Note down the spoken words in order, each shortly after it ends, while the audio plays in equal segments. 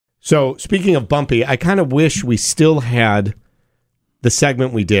So speaking of bumpy, I kind of wish we still had the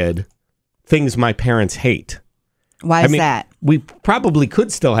segment we did, Things My Parents Hate. Why is that? We probably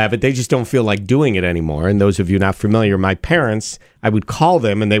could still have it. They just don't feel like doing it anymore. And those of you not familiar, my parents, I would call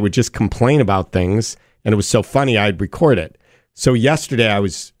them and they would just complain about things. And it was so funny, I'd record it. So yesterday I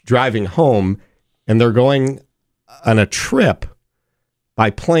was driving home and they're going on a trip by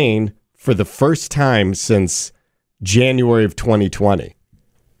plane for the first time since January of 2020.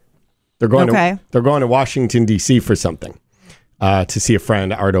 They're going to Washington, D.C. for something, to see a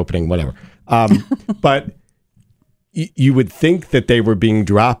friend, art opening, whatever. But you would think that they were being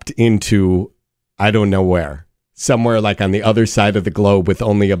dropped into, I don't know where, somewhere like on the other side of the globe with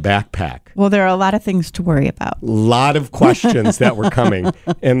only a backpack. Well, there are a lot of things to worry about. A lot of questions that were coming.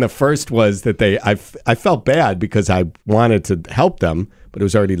 And the first was that I felt bad because I wanted to help them, but it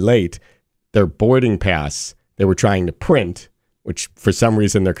was already late. Their boarding pass, they were trying to print, which for some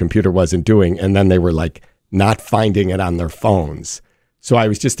reason their computer wasn't doing. And then they were like not finding it on their phones. So I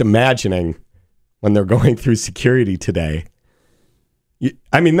was just imagining when they're going through security today.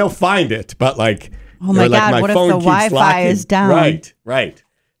 I mean, they'll find it, but like, oh my God, what if the Wi-Fi is down? Right.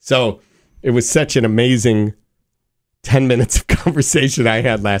 So it was such an amazing 10 minutes of conversation I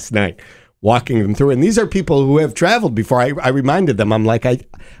had last night, walking them through. And these are people who have traveled before. I reminded them, I'm like, I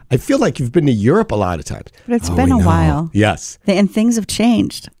feel like you've been to Europe a lot of times. But it's been a while. Yes. And things have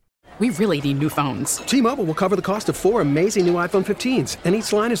changed. We really need new phones. T-Mobile will cover the cost of 4 amazing new iPhone 15s, and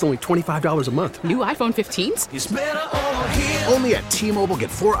each line is only $25 a month. New iPhone 15s? It's better over here. Only at T-Mobile, get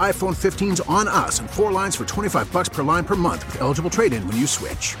 4 iPhone 15s on us and 4 lines for $25 per line per month with eligible trade-in when you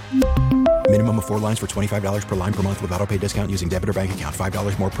switch. Minimum of 4 lines for $25 per line per month with autopay discount using debit or bank account.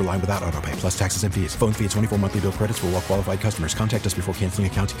 $5 more per line without autopay, plus taxes and fees. Phone fee at 24 monthly bill credits for well-qualified customers. Contact us before canceling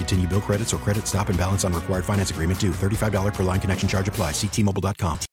account to continue bill credits or credit stop and balance on required finance agreement due. $35 per line connection charge applies. See T-Mobile.com.